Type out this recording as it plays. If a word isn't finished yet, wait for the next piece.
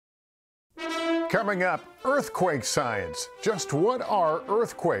Coming up, earthquake science. Just what are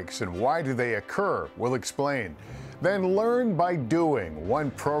earthquakes and why do they occur? We'll explain. Then learn by doing.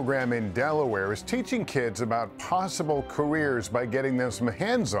 One program in Delaware is teaching kids about possible careers by getting them some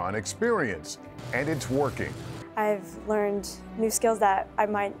hands-on experience. And it's working. I've learned new skills that I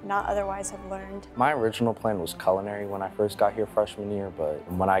might not otherwise have learned. My original plan was culinary when I first got here freshman year, but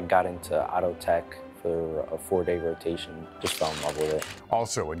when I got into auto tech for a 4-day rotation, just fell in love with it.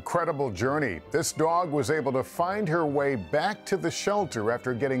 Also, incredible journey. This dog was able to find her way back to the shelter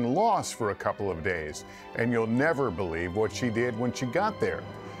after getting lost for a couple of days. And you'll never believe what she did when she got there.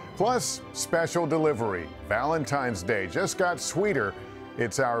 Plus, special delivery. Valentine's Day just got sweeter.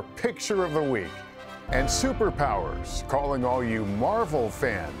 It's our picture of the week. And superpowers, calling all you Marvel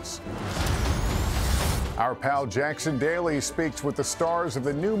fans. Our pal Jackson Daly speaks with the stars of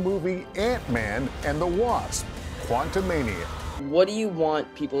the new movie Ant-Man and the Wasp, Quantumania. What do you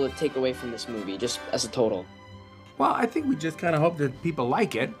want people to take away from this movie, just as a total? Well, I think we just kind of hope that people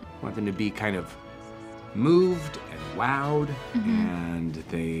like it. Want them to be kind of moved and wowed, and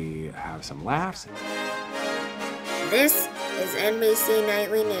they have some laughs. This is NBC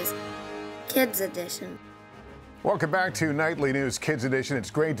Nightly News Kids Edition. Welcome back to Nightly News Kids Edition. It's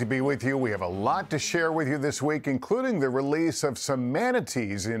great to be with you. We have a lot to share with you this week, including the release of some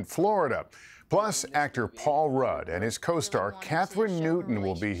manatees in Florida. Plus, actor Paul Rudd and his co-star Katherine Newton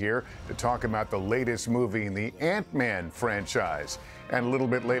will be here to talk about the latest movie in the Ant-Man franchise. And a little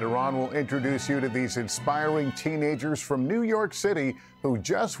bit later on, we'll introduce you to these inspiring teenagers from New York City who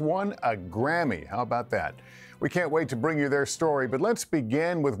just won a Grammy. How about that? We can't wait to bring you their story, but let's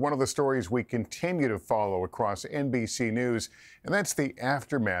begin with one of the stories we continue to follow across NBC News, and that's the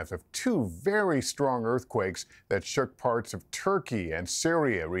aftermath of two very strong earthquakes that shook parts of Turkey and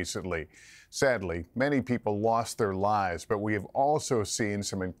Syria recently. Sadly, many people lost their lives, but we have also seen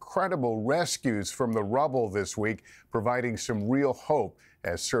some incredible rescues from the rubble this week, providing some real hope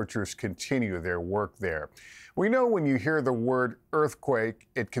as searchers continue their work there. We know when you hear the word earthquake,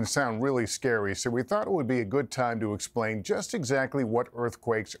 it can sound really scary, so we thought it would be a good time to explain just exactly what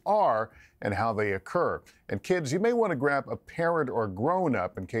earthquakes are and how they occur. And kids, you may want to grab a parent or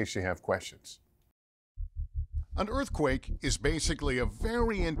grown-up in case you have questions. An earthquake is basically a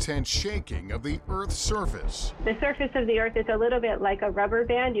very intense shaking of the Earth's surface. The surface of the Earth is a little bit like a rubber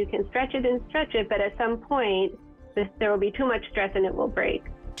band. You can stretch it and stretch it, but at some point, there will be too much stress and it will break.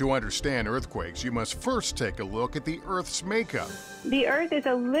 To understand earthquakes, you must first take a look at the Earth's makeup. The Earth is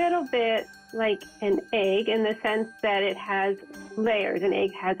a little bit like an egg in the sense that it has layers. An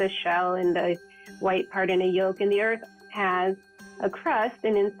egg has a shell and a white part and a yolk, and the Earth has a crust,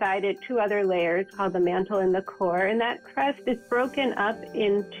 and inside it two other layers called the mantle and the core, and that crust is broken up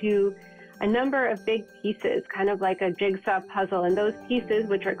into a number of big pieces, kind of like a jigsaw puzzle, and those pieces,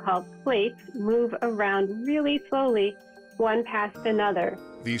 which are called plates, move around really slowly, one past another.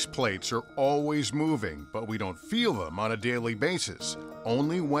 These plates are always moving, but we don't feel them on a daily basis,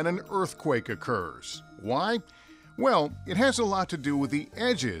 only when an earthquake occurs. Why? Well, it has a lot to do with the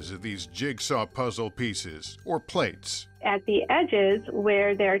edges of these jigsaw puzzle pieces, or plates. At the edges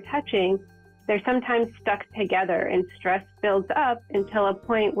where they're touching, they're sometimes stuck together, and stress builds up until a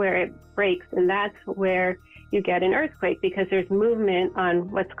point where it breaks, and that's where you get an earthquake, because there's movement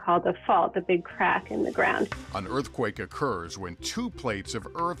on what's called a fault, a big crack in the ground. An earthquake occurs when two plates of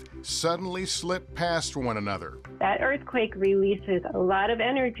Earth suddenly slip past one another. That earthquake releases a lot of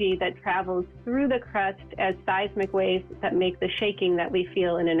energy that travels through the crust as seismic waves that make the shaking that we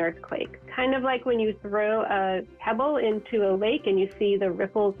feel in an earthquake. Kind of like when you throw a pebble into a lake and you see the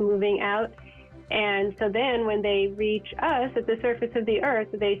ripples moving out. And so then when they reach us at the surface of the Earth,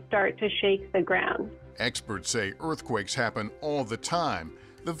 they start to shake the ground. Experts say earthquakes happen all the time.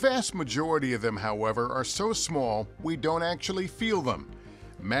 The vast majority of them, however, are so small we don't actually feel them.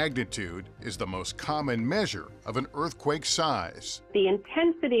 Magnitude is the most common measure of an earthquake size. The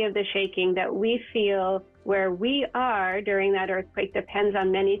intensity of the shaking that we feel where we are during that earthquake depends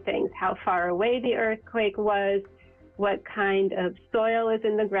on many things: how far away the earthquake was, what kind of soil is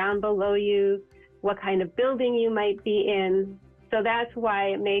in the ground below you, what kind of building you might be in. So that's why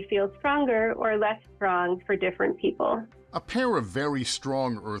it may feel stronger or less strong for different people. A pair of very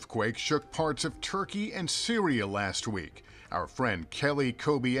strong earthquakes shook parts of Turkey and Syria last week. Our friend Kelly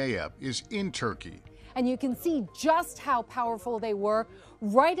Kobiea is in Turkey. And you can see just how powerful they were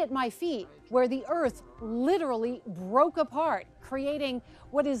right at my feet, where the earth literally broke apart, creating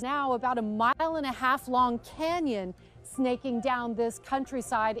what is now about a 1.5 mile long canyon snaking down this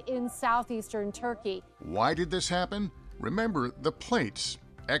countryside in southeastern Turkey. Why did this happen? Remember the plates.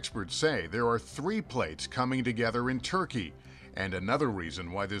 Experts say there are 3 plates coming together in Turkey, And another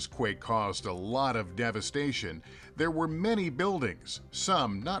reason why this quake caused a lot of devastation, there were many buildings,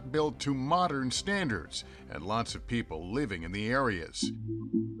 some not built to modern standards, and lots of people living in the areas.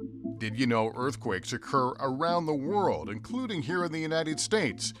 Did you know earthquakes occur around the world, including here in the United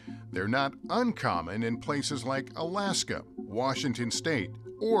States? They're not uncommon in places like Alaska, Washington State,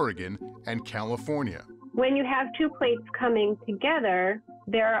 Oregon, and California. When you have two plates coming together,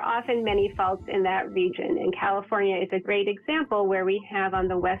 there are often many faults in that region. And California is a great example where we have on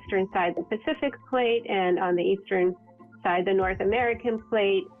the western side the Pacific plate and on the eastern side the North American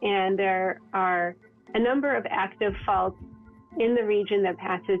plate. And there are a number of active faults in the region that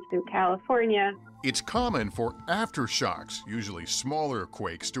passes through California. It's common for aftershocks, usually smaller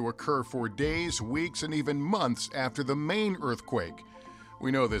quakes, to occur for days, weeks, and even months after the main earthquake. We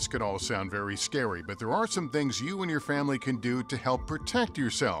know this could all sound very scary, but there are some things you and your family can do to help protect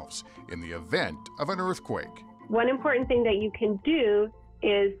yourselves in the event of an earthquake. One important thing that you can do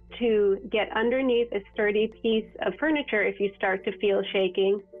is to get underneath a sturdy piece of furniture if you start to feel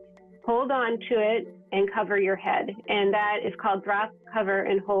shaking. Hold on to it and cover your head. And that is called drop, cover,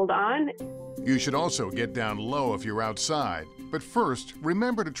 and hold on. You should also get down low if you're outside. But first,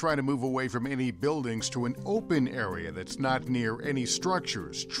 remember to try to move away from any buildings to an open area that's not near any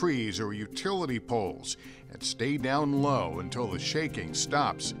structures, trees, or utility poles, and stay down low until the shaking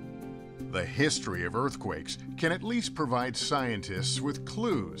stops. The history of earthquakes can at least provide scientists with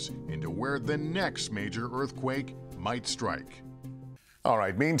clues into where the next major earthquake might strike. All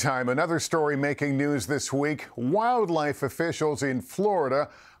right, meantime, another story making news this week. Wildlife officials in Florida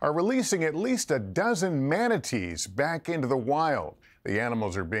are releasing at least a dozen manatees back into the wild. The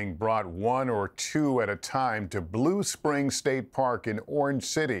animals are being brought one or two at a time to Blue Springs State Park in Orange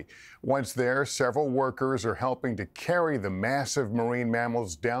City. Once there, several workers are helping to carry the massive marine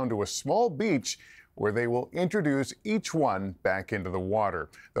mammals down to a small beach where they will introduce each one back into the water.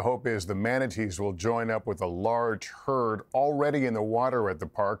 The hope is the manatees will join up with a large herd already in the water at the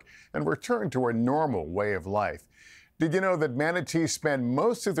park and return to a normal way of life. Did you know that manatees spend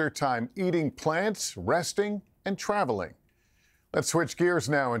most of their time eating plants, resting, and traveling? Let's switch gears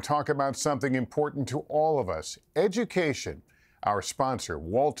now and talk about something important to all of us: education. Our sponsor,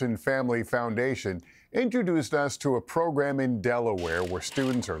 Walton Family Foundation, introduced us to a program in Delaware where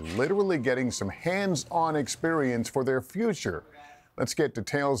students are literally getting some hands-on experience for their future. Let's get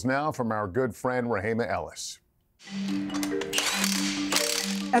details now from our good friend Rahema Ellis.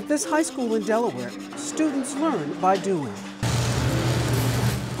 At this high school in Delaware, students learn by doing.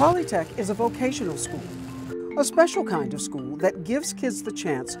 Polytech is a vocational school, a special kind of school that gives kids the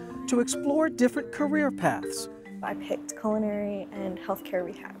chance to explore different career paths. I picked culinary and healthcare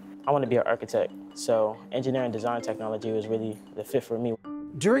rehab. I want to be an architect, so engineering, design, technology was really the fit for me.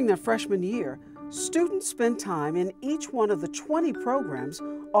 During their freshman year, students spend time in each one of the 20 programs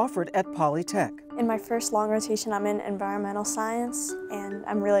offered at Polytech. In my first long rotation, I'm in environmental science, and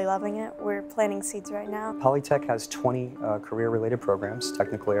I'm really loving it. We're planting seeds right now. Polytech has 20 career-related programs,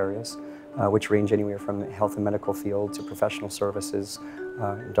 technical areas, which range anywhere from the health and medical field to professional services,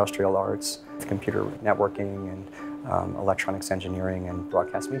 industrial arts, computer networking, and electronics engineering and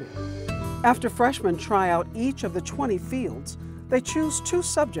broadcast media. After freshmen try out each of the 20 fields, they choose 2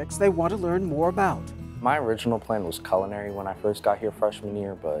 subjects they want to learn more about. My original plan was culinary when I first got here freshman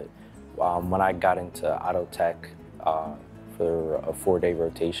year, but when I got into auto tech for a 4-day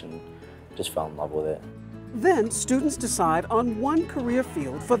rotation, just fell in love with it. Then students decide on one career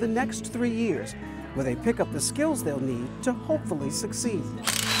field for the next 3 years, where they pick up the skills they'll need to hopefully succeed.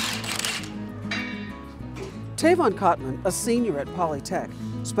 Tavon Cotman, a senior at Polytech,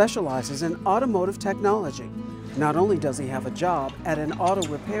 specializes in automotive technology. Not only does he have a job at an auto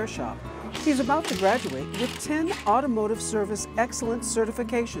repair shop, he's about to graduate with 10 automotive service excellence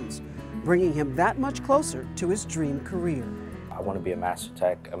certifications, bringing him that much closer to his dream career. I want to be a master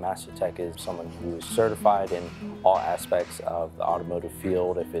tech. A master tech is someone who is certified in all aspects of the automotive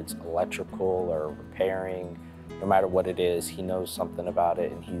field. If it's electrical or repairing, no matter what it is, he knows something about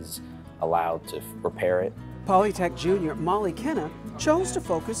it and he's allowed to repair it. Polytech junior Molly Kenna chose to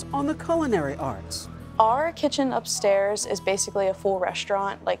focus on the culinary arts. Our kitchen upstairs is basically a full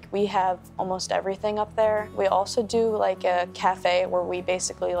restaurant. Like, we have almost everything up there. We also do like a cafe where we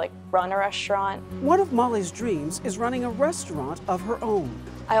basically like run a restaurant. One of Molly's dreams is running a restaurant of her own.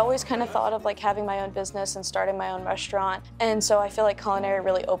 I always kind of thought of like having my own business and starting my own restaurant. And so I feel like culinary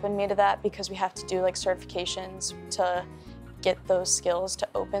really opened me to that because we have to do like certifications to get those skills to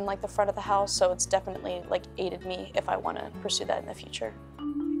open like the front of the house. So it's definitely like aided me if I want to pursue that in the future.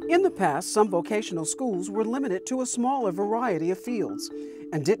 In the past, some vocational schools were limited to a smaller variety of fields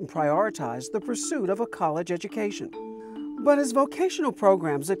and didn't prioritize the pursuit of a college education. But as vocational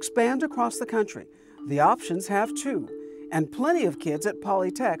programs expand across the country, the options have too. And plenty of kids at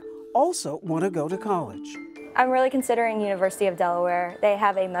Polytech also want to go to college. I'm really considering University of Delaware. They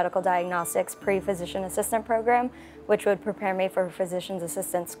have a medical diagnostics pre-physician assistant program, which would prepare me for physician's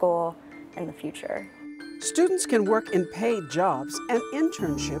assistant school in the future. Students can work in paid jobs and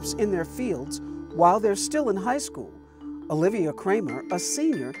internships in their fields while they're still in high school. Olivia Kramer, a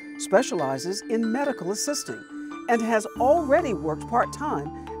senior, specializes in medical assisting and has already worked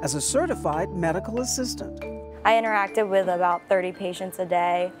part-time as a certified medical assistant. I interacted with about 30 patients a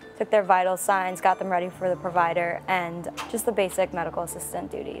day, took their vital signs, got them ready for the provider, and just the basic medical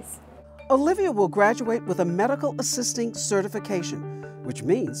assistant duties. Olivia will graduate with a medical assisting certification, which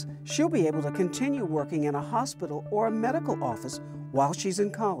means she'll be able to continue working in a hospital or a medical office while she's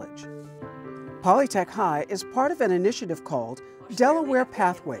in college. Polytech High is part of an initiative called Delaware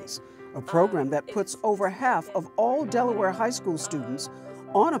Pathways, a program that puts over half of all Delaware high school students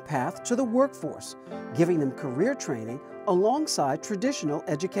on a path to the workforce, giving them career training alongside traditional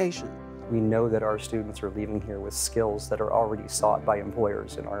education. We know that our students are leaving here with skills that are already sought by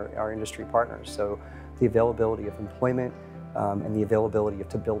employers and our industry partners. So the availability of employment and the availability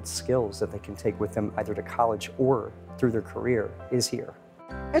to build skills that they can take with them either to college or through their career is here.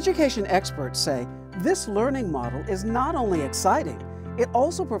 Education experts say this learning model is not only exciting, it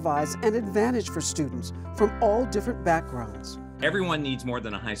also provides an advantage for students from all different backgrounds. Everyone needs more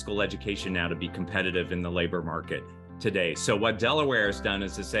than a high school education now to be competitive in the labor market today. So what Delaware has done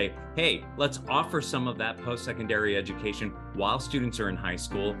is to say, hey, let's offer some of that post-secondary education while students are in high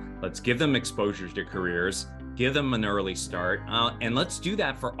school. Let's give them exposure to careers, give them an early start, and let's do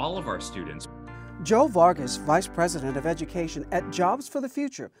that for all of our students. Joe Vargas, Vice President of Education at Jobs for the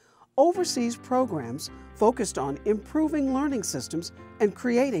Future, oversees programs focused on improving learning systems and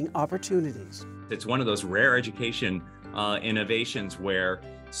creating opportunities. It's one of those rare education innovations where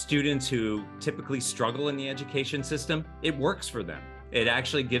students who typically struggle in the education system, it works for them. It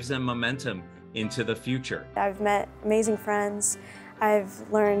actually gives them momentum into the future. I've met amazing friends. I've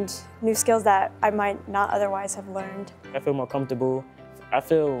learned new skills that I might not otherwise have learned. I feel more comfortable. I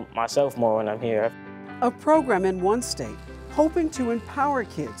feel myself more when I'm here. A program in one state hoping to empower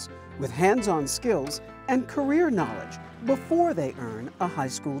kids with hands-on skills and career knowledge before they earn a high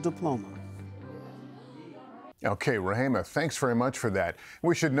school diploma. Okay, Rahema, thanks very much for that.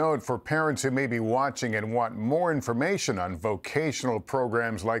 We should note for parents who may be watching and want more information on vocational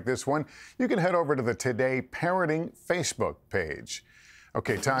programs like this one, you can head over to the Today Parenting Facebook page.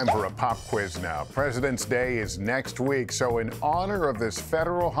 Okay, time for a pop quiz now. President's Day is next week, so in honor of this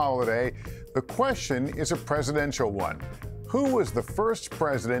federal holiday, the question is a presidential one. Who was the first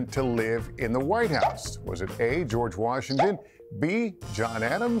president to live in the White House? Was it A, George Washington, B, John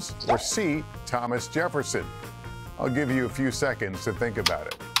Adams, or C, Thomas Jefferson? I'll give you a few seconds to think about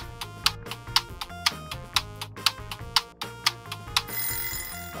it.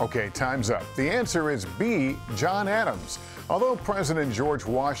 Okay, time's up. The answer is B, John Adams. Although President George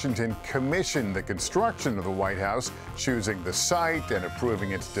Washington commissioned the construction of the White House, choosing the site and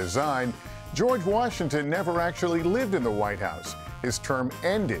approving its design, George Washington never actually lived in the White House. His term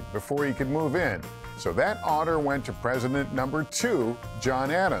ended before he could move in. So that honor went to President number 2, John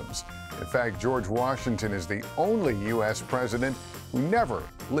Adams. In fact, George Washington is the only U.S. president who never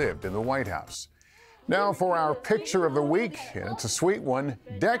lived in the White House. Now for our picture of the week, and it's a sweet one.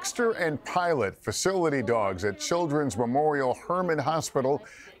 Dexter and Pilot, facility dogs at Children's Memorial Hermann Hospital,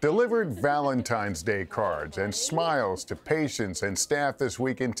 delivered Valentine's Day cards and smiles to patients and staff this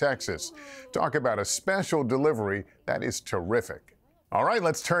week in Texas. Talk about a special delivery that is terrific. All right,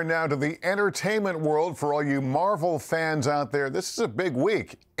 let's turn now to the entertainment world. For all you Marvel fans out there, this is a big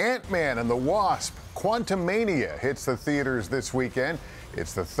week. Ant-Man and the Wasp, Quantumania, hits the theaters this weekend.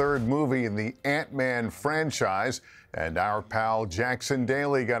 It's the third movie in the Ant-Man franchise, and our pal Jackson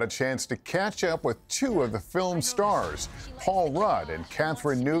Daly got a chance to catch up with two of the film's stars, Paul Rudd and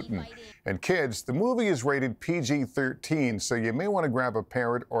Kathryn Newton. And kids, the movie is rated PG-13, so you may want to grab a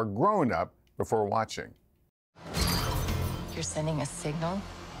parent or grown-up before watching. You're sending a signal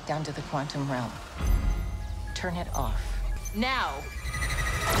down to the quantum realm. Turn it off. Now!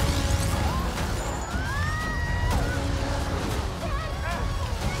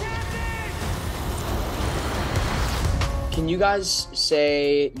 Can you guys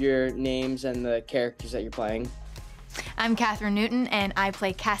say your names and the characters that you're playing? I'm Kathryn Newton, and I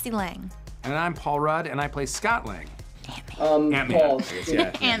play Cassie Lang. And I'm Paul Rudd, and I play Scott Lang. Ant-Man. Paul.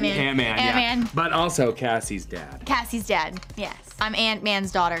 Yeah. Ant-Man. Ant-Man, Ant-Man. yeah. But also Cassie's dad. Cassie's dad, yes. I'm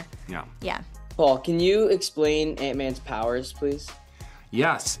Ant-Man's daughter. Yeah. Yeah. Paul, can you explain Ant-Man's powers, please?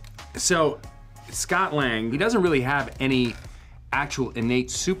 Yes. So Scott Lang, he doesn't really have any actual innate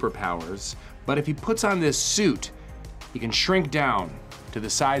superpowers, but if he puts on this suit, he can shrink down to the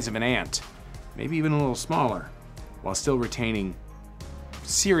size of an ant, maybe even a little smaller, while still retaining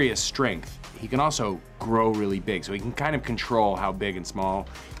serious strength. He can also grow really big, so he can kind of control how big and small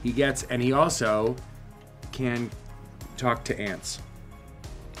he gets, and he also can talk to ants.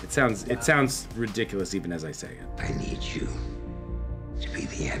 It sounds ridiculous even as I say it. I need you to be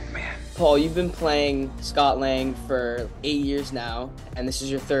the Ant-Man. Paul, you've been playing Scott Lang for 8 years now, and this is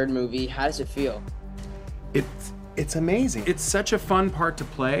your third movie. How does it feel? It's amazing. It's such a fun part to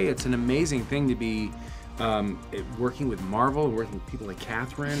play. It's an amazing thing to be working with Marvel, working with people like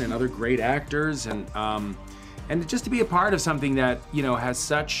Catherine and other great actors, and just to be a part of something that, you know, has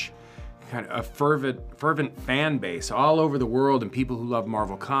such kind of a fervent fan base all over the world, and people who love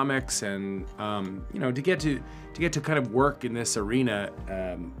Marvel comics, and you know, to get to kind of work in this arena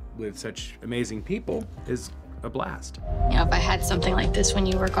with such amazing people is a blast. You know, if I had something like this when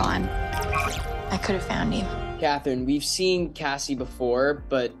you were gone, I could have found you. Catherine, we've seen Cassie before,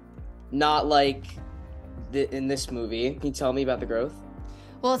 but not like in this movie. Can you tell me about the growth?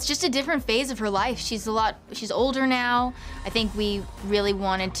 Well, it's just a different phase of her life. She's older now. I think we really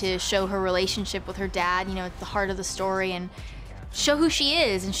wanted to show her relationship with her dad, you know, at the heart of the story, and show who she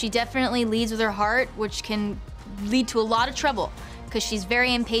is. And she definitely leads with her heart, which can lead to a lot of trouble, because she's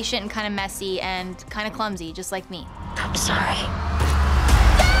very impatient and kind of messy and kind of clumsy, just like me. I'm sorry.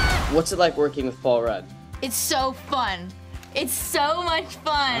 What's it like working with Paul Rudd? It's so fun. It's so much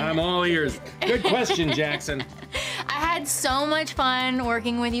fun. I'm all ears. Good question, Jackson. I had so much fun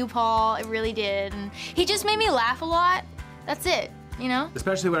working with you, Paul. It really did. And he just made me laugh a lot. That's it, you know?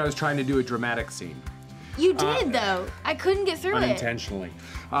 Especially when I was trying to do a dramatic scene. You did, though. I couldn't get through it. Unintentionally.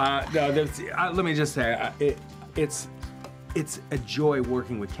 Let me just say, it's a joy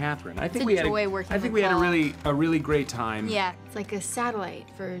working with Catherine. I think we had a really great time. Yeah, it's like a satellite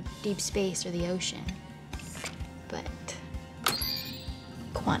for deep space or the ocean. But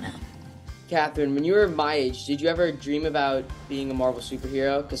quantum. Catherine, when you were my age, did you ever dream about being a Marvel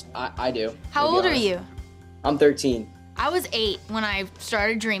superhero? Because I do. How old are you? I'm 13. I was 8 when I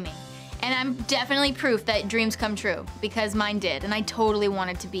started dreaming. And I'm definitely proof that dreams come true, because mine did. And I totally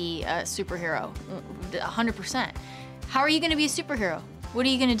wanted to be a superhero, 100%. How are you gonna be a superhero? What are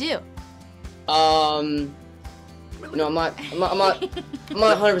you gonna do? You know, I'm not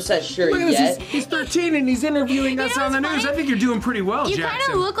 100% sure yet. He's 13 and he's interviewing us on the news. I think you're doing pretty well, Jackson. You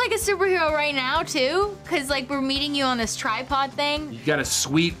kind of look like a superhero right now too, because like we're meeting you on this tripod thing. You got a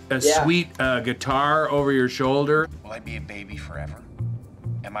sweet guitar over your shoulder. Will I be a baby forever?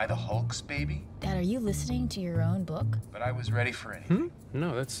 Am I the Hulk's baby? Dad, are you listening to your own book? But I was ready for anything.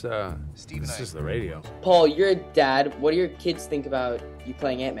 No, that's this is the radio. Paul, you're a dad. What do your kids think about you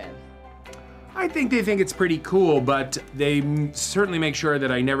playing Ant-Man? I think they think it's pretty cool, but they certainly make sure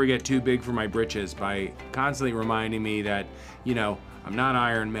that I never get too big for my britches by constantly reminding me that, you know, I'm not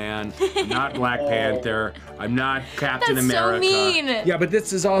Iron Man, I'm not Black Panther, I'm not Captain America. That's so mean. Yeah, but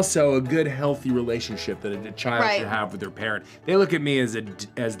this is also a good, healthy relationship that a child should have with their parent. They look at me as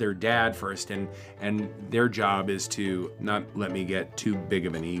their dad first, and their job is to not let me get too big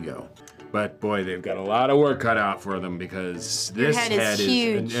of an ego. But boy, they've got a lot of work cut out for them, because this head is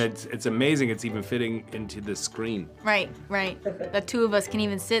huge. It's amazing. It's even fitting into the screen. Right. The two of us can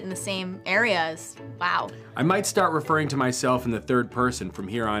even sit in the same areas. Wow. I might start referring to myself in the third person from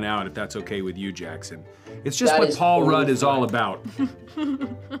here on out, if that's okay with you, Jackson. It's just what Paul Rudd is all about.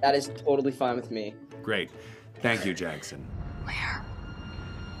 That is totally fine with me. Great. Thank you, Jackson. Where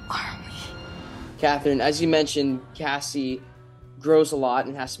are we? Catherine, as you mentioned, Cassie grows a lot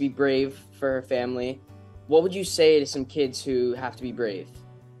and has to be brave for her family. What would you say to some kids who have to be brave?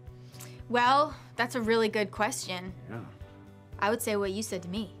 Well, that's a really good question. Yeah. I would say what you said to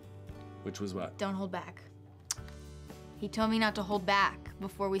me. Which was what? Don't hold back. He told me not to hold back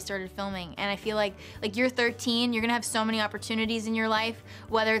before we started filming. And I feel like you're 13, you're gonna have so many opportunities in your life,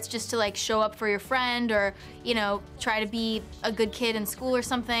 whether it's just to like show up for your friend or, you know, try to be a good kid in school or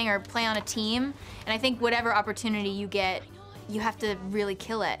something, or play on a team. And I think whatever opportunity you get, you have to really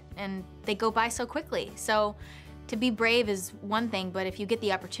kill it, and they go by so quickly. So to be brave is one thing, but if you get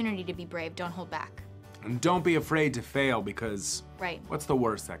the opportunity to be brave, don't hold back. And don't be afraid to fail, because what's the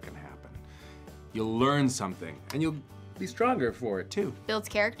worst that can happen? You'll learn something, and you'll be stronger for it too. Builds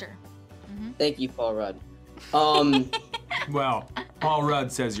character. Mm-hmm. Thank you, Paul Rudd. Well, Paul Rudd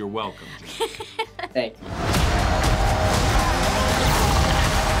says you're welcome, Jim. Thank you.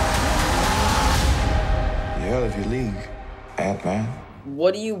 The hell of your league, Ant-Man.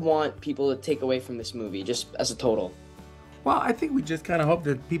 What do you want people to take away from this movie, just as a total? Well, I think we just kind of hope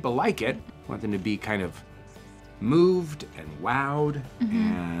that people like it. Want them to be kind of moved and wowed,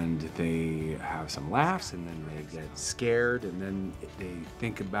 and they have some laughs, and then they get scared, and then they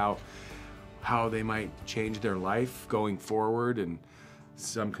think about how they might change their life going forward in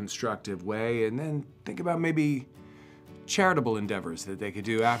some constructive way, and then think about maybe charitable endeavors that they could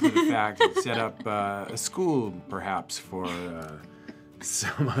do after the fact, and set up a school perhaps for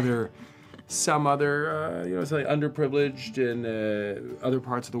some other you know, say underprivileged in other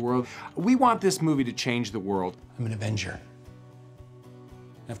parts of the world. We want this movie to change the world. I'm an Avenger.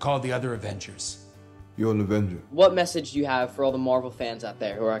 I've called the other Avengers. You're an Avenger. What message do you have for all the Marvel fans out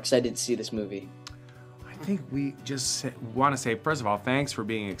there who are excited to see this movie? I think we just want to say, first of all, thanks for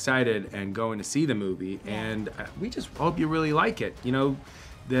being excited and going to see the movie, and we just hope you really like it. You know,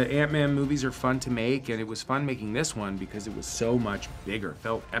 the Ant-Man movies are fun to make, and it was fun making this one because it was so much bigger,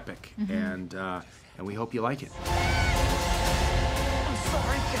 felt epic, and we hope you like it. I'm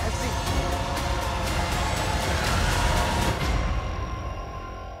sorry, Cassie.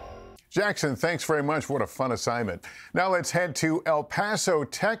 Jackson, thanks very much. What a fun assignment. Now let's head to El Paso,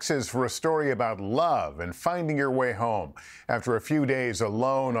 Texas for a story about love and finding your way home. After a few days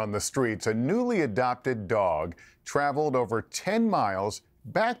alone on the streets, a newly adopted dog traveled over 10 miles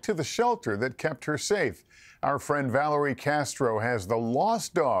back to the shelter that kept her safe. Our friend Valerie Castro has the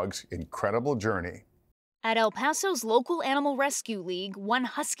Lost Dog's incredible journey. At El Paso's local animal rescue league, one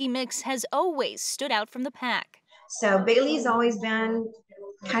husky mix has always stood out from the pack. So Bailey's always been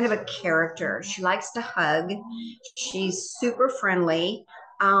kind of a character. She likes to hug. She's super friendly,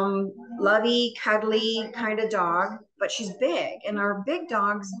 lovey, cuddly kind of dog, but she's big. And our big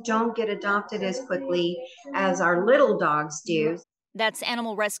dogs don't get adopted as quickly as our little dogs do. That's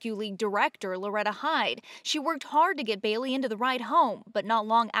Animal Rescue League director Loretta Hyde. She worked hard to get Bailey into the right home, but not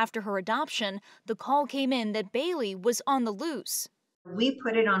long after her adoption, the call came in that Bailey was on the loose. We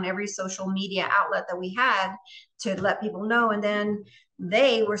put it on every social media outlet that we had to let people know, and then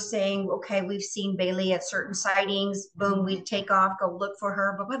they were saying, okay, we've seen Bailey at certain sightings. Boom, we'd take off, go look for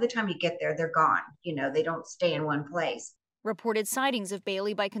her. But by the time you get there, they're gone. You know, they don't stay in one place. Reported sightings of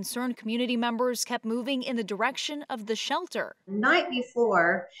Bailey by concerned community members kept moving in the direction of the shelter. The night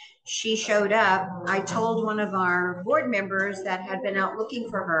before she showed up, I told one of our board members that had been out looking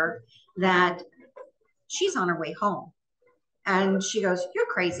for her that she's on her way home. And she goes, "You're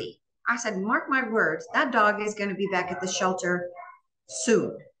crazy." I said, "Mark my words, that dog is going to be back at the shelter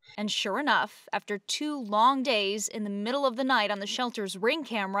soon." And sure enough, after 2 long days in the middle of the night on the shelter's Ring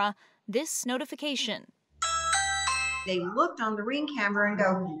camera, this notification. They looked on the Ring camera and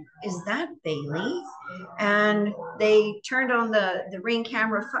go, "Is that Bailey?" And they turned on the Ring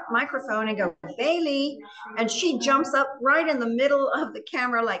camera microphone and go, "Bailey." And she jumps up right in the middle of the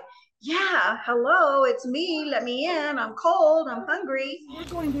camera like, "Yeah, hello, it's me. Let me in. I'm cold. I'm hungry." We're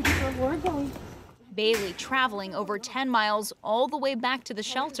going, baby girl. We're going. Bailey traveling over 10 miles all the way back to the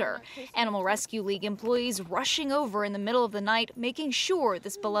shelter. Animal Rescue League employees rushing over in the middle of the night, making sure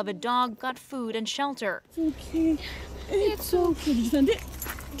this beloved dog got food and shelter. Okay. It's okay.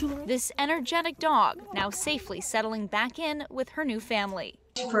 This energetic dog now safely settling back in with her new family.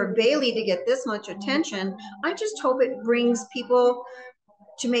 For Bailey to get this much attention, I just hope it brings people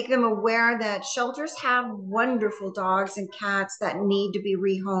to make them aware that shelters have wonderful dogs and cats that need to be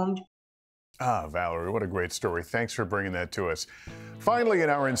rehomed. Ah, Valerie, what a great story. Thanks for bringing that to us. Finally, in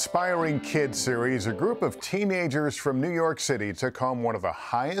our Inspiring Kids series, a group of teenagers from New York City took home one of the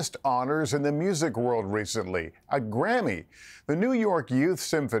highest honors in the music world recently, a Grammy. The New York Youth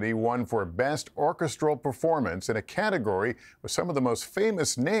Symphony won for Best Orchestral Performance in a category with some of the most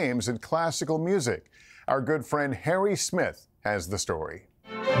famous names in classical music. Our good friend Harry Smith has the story.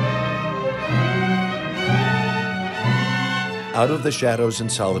 Out of the shadows and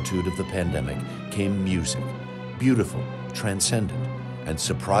solitude of the pandemic came music, beautiful, transcendent, and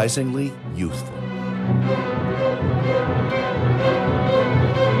surprisingly youthful.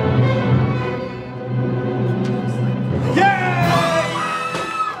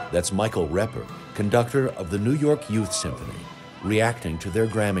 That's Michael Repper, conductor of the New York Youth Symphony, reacting to their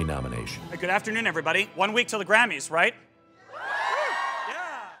Grammy nomination. Good afternoon, everybody. 1 week till the Grammys, right?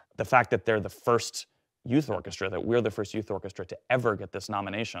 The fact that they're the first youth orchestra, that we're the first youth orchestra to ever get this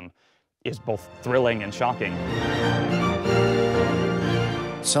nomination, is both thrilling and shocking.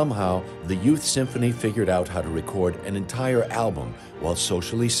 Somehow, the Youth Symphony figured out how to record an entire album while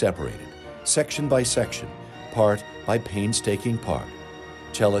socially separated, section by section, part by painstaking part.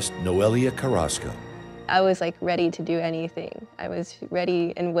 Cellist Noelia Carrasco. I was like ready to do anything. I was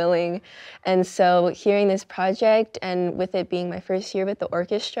ready and willing. And so hearing this project, and with it being my first year with the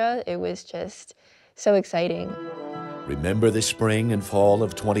orchestra, it was just so exciting. Remember the spring and fall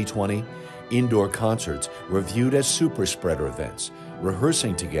of 2020? Indoor concerts were viewed as super spreader events.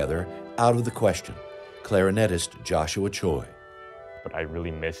 Rehearsing together, out of the question. Clarinetist Joshua Choi. But I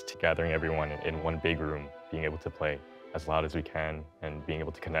really missed gathering everyone in one big room, being able to play as loud as we can and being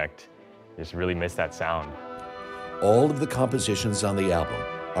able to connect. I just really miss that sound. All of the compositions on the album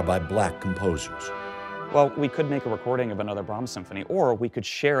are by Black composers. Well, we could make a recording of another Brahms symphony, or we could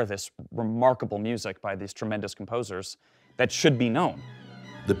share this remarkable music by these tremendous composers that should be known.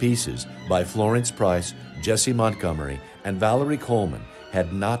 The pieces by Florence Price, Jesse Montgomery, and Valerie Coleman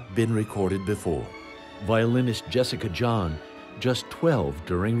had not been recorded before. Violinist Jessica John, just 12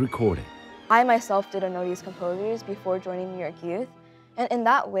 during recording. I myself didn't know these composers before joining New York Youth, and in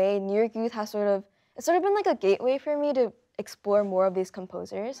that way, New York Youth has sort of been like a gateway for me to explore more of these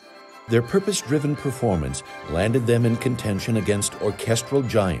composers. Their purpose-driven performance landed them in contention against orchestral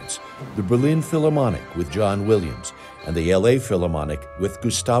giants, the Berlin Philharmonic with John Williams and the LA Philharmonic with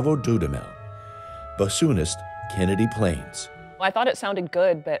Gustavo Dudamel. Bassoonist Kennedy Plains. I thought it sounded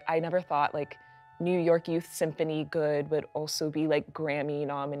good, but I never thought like New York Youth Symphony good would also be like Grammy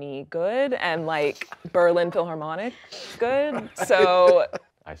nominee good and like Berlin Philharmonic good. So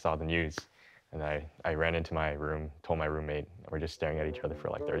I saw the news and I ran into my room, told my roommate, and we're just staring at each other for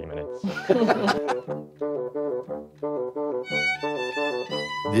like 30 minutes.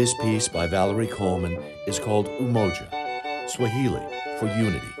 This piece by Valerie Coleman is called Umoja, Swahili for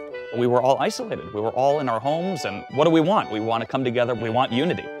unity. We were all isolated. We were all in our homes, and what do we want? We want to come together. We want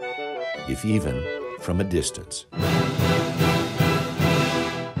unity. If even from a distance.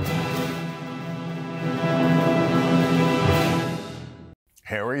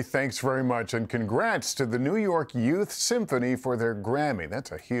 Harry, thanks very much, and congrats to the New York Youth Symphony for their Grammy.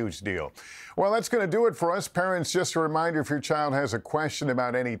 That's a huge deal. Well, that's going to do it for us. Parents, just a reminder, if your child has a question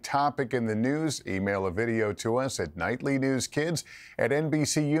about any topic in the news, email a video to us at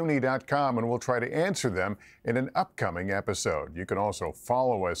NightlyNewsKids@NBCUni.com, and we'll try to answer them in an upcoming episode. You can also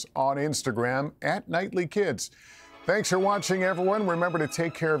follow us on Instagram at NightlyKids. Thanks for watching, everyone. Remember to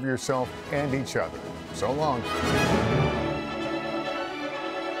take care of yourself and each other. So long.